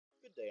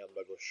Hey, I'm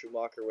Douglas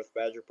Schumacher with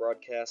Badger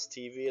Broadcast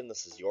TV, and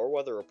this is your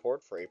weather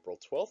report for April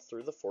 12th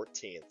through the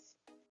 14th.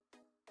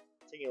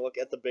 Taking a look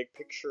at the big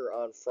picture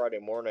on Friday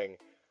morning,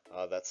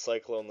 that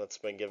cyclone that's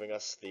been giving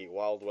us the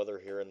wild weather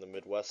here in the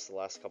Midwest the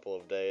last couple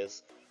of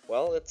days,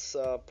 well, it's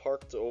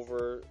parked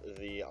over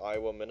the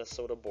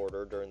Iowa-Minnesota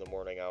border during the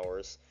morning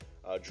hours.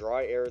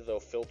 Dry air, though,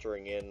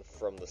 filtering in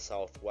from the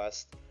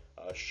southwest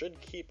should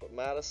keep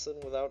Madison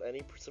without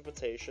any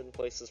precipitation.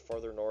 Places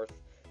farther north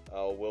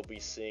we'll be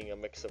seeing a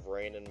mix of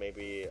rain and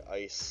maybe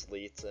ice,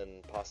 sleet,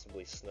 and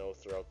possibly snow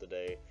throughout the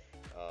day,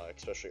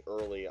 especially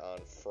early on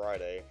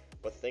Friday.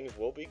 But things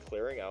will be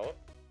clearing out.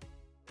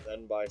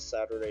 Then by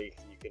Saturday,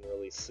 you can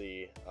really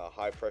see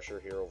high pressure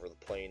here over the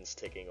plains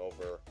taking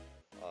over.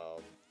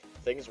 Um,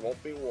 Things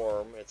won't be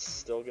warm. It's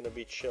still going to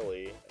be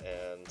chilly,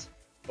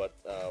 but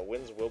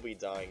winds will be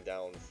dying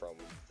down from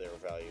their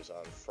values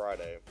on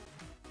Friday.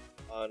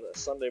 On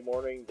Sunday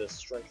morning, the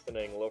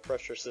strengthening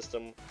low-pressure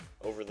system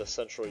over the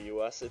central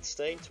U.S., it's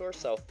staying to our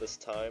south this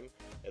time.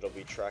 It'll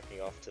be tracking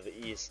off to the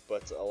east,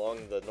 but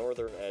along the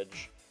northern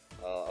edge,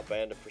 a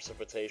band of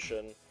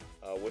precipitation,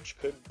 which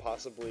could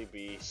possibly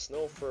be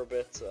snow for a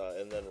bit,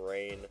 and then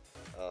rain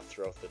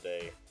throughout the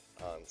day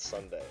on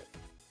Sunday.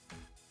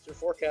 So your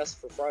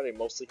forecast for Friday,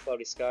 mostly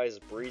cloudy skies,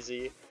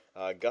 breezy,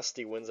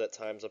 gusty winds at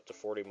times up to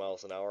 40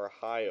 miles an hour,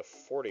 high of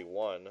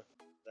 41.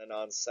 Then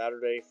on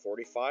Saturday,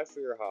 45 for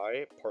your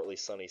high, partly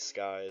sunny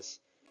skies.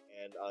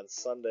 And on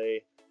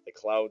Sunday, the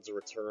clouds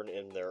return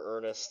in their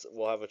earnest.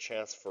 We'll have a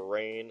chance for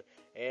rain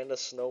and a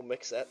snow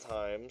mix at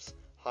times,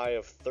 high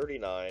of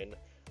 39.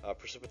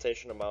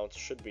 Precipitation amounts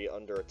should be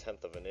under a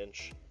tenth of an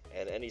inch,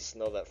 and any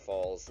snow that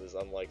falls is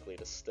unlikely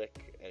to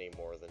stick any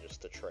more than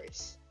just a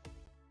trace.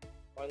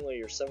 Finally,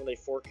 your 7-day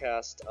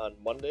forecast on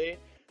Monday,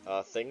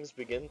 things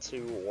begin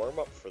to warm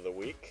up for the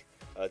week.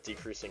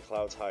 Decreasing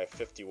clouds, high of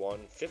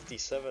 51,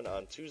 57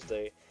 on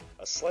Tuesday,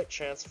 a slight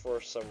chance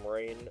for some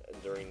rain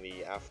during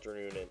the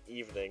afternoon and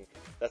evening.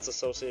 That's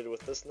associated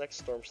with this next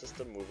storm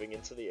system moving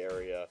into the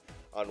area.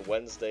 On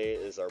Wednesday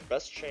is our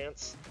best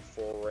chance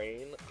for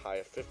rain, high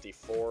of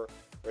 54,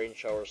 rain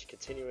showers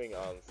continuing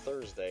on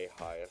Thursday,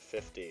 high of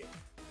 50.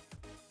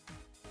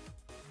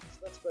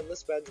 That's been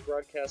this Badger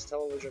Broadcast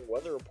Television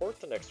weather report.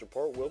 The next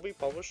report will be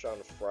published on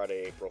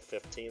Friday, April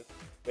 15th.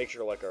 Make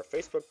sure to like our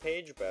Facebook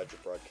page, Badger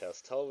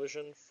Broadcast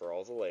Television, for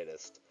all the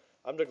latest.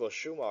 I'm Douglas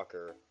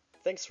Schumacher.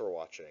 Thanks for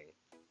watching.